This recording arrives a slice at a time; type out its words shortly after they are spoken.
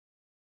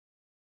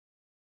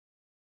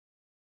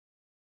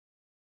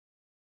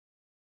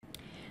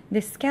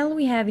The scale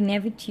we have in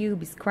every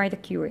tube is quite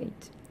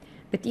accurate,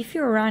 but if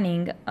you're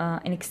running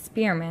an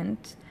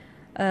experiment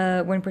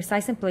when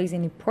precise plays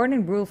an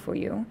important role for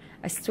you,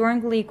 I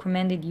strongly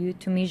recommended you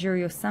to measure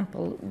your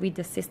sample with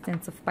the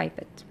assistance of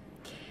pipette.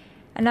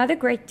 Another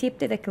great tip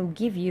that I could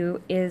give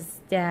you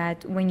is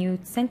that when you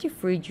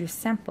centrifuge your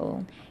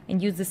sample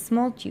and use the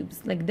small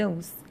tubes like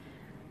those,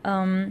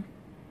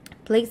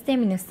 place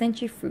them in a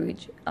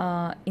centrifuge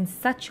in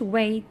such a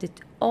way that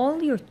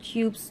all your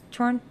tubes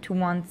turn to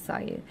one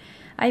side.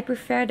 I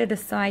prefer that the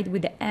side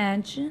with the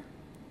edge,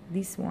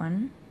 this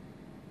one,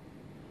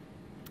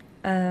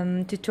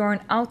 to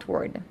turn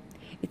outward.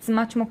 It's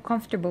much more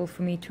comfortable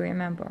for me to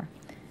remember.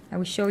 I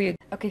will show you.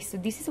 Okay, so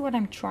this is what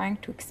I'm trying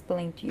to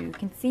explain to you. You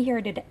can see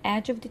here that the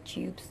edge of the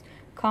tubes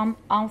come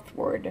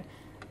outward.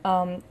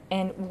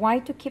 And why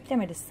to keep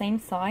them at the same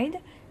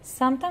side?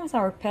 Sometimes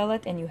our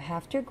pellet, and you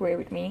have to agree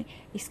with me,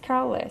 is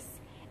careless.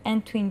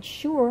 And to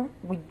ensure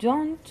we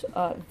don't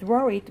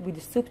draw it with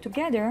the soup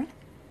together,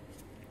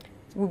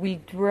 we will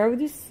draw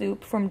the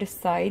soup from the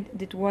side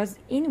that was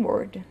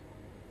inward,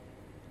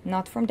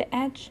 not from the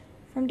edge,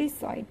 from this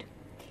side.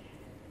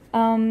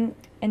 And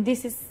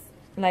this is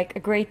like a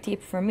great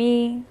tip for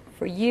me,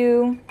 for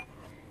you,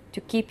 to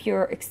keep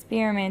your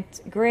experiment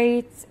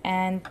great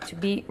and to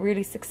be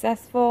really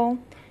successful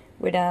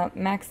with a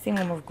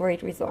maximum of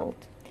great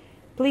result.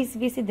 Please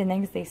visit the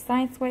Next Day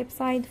Science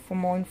website for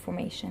more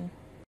information.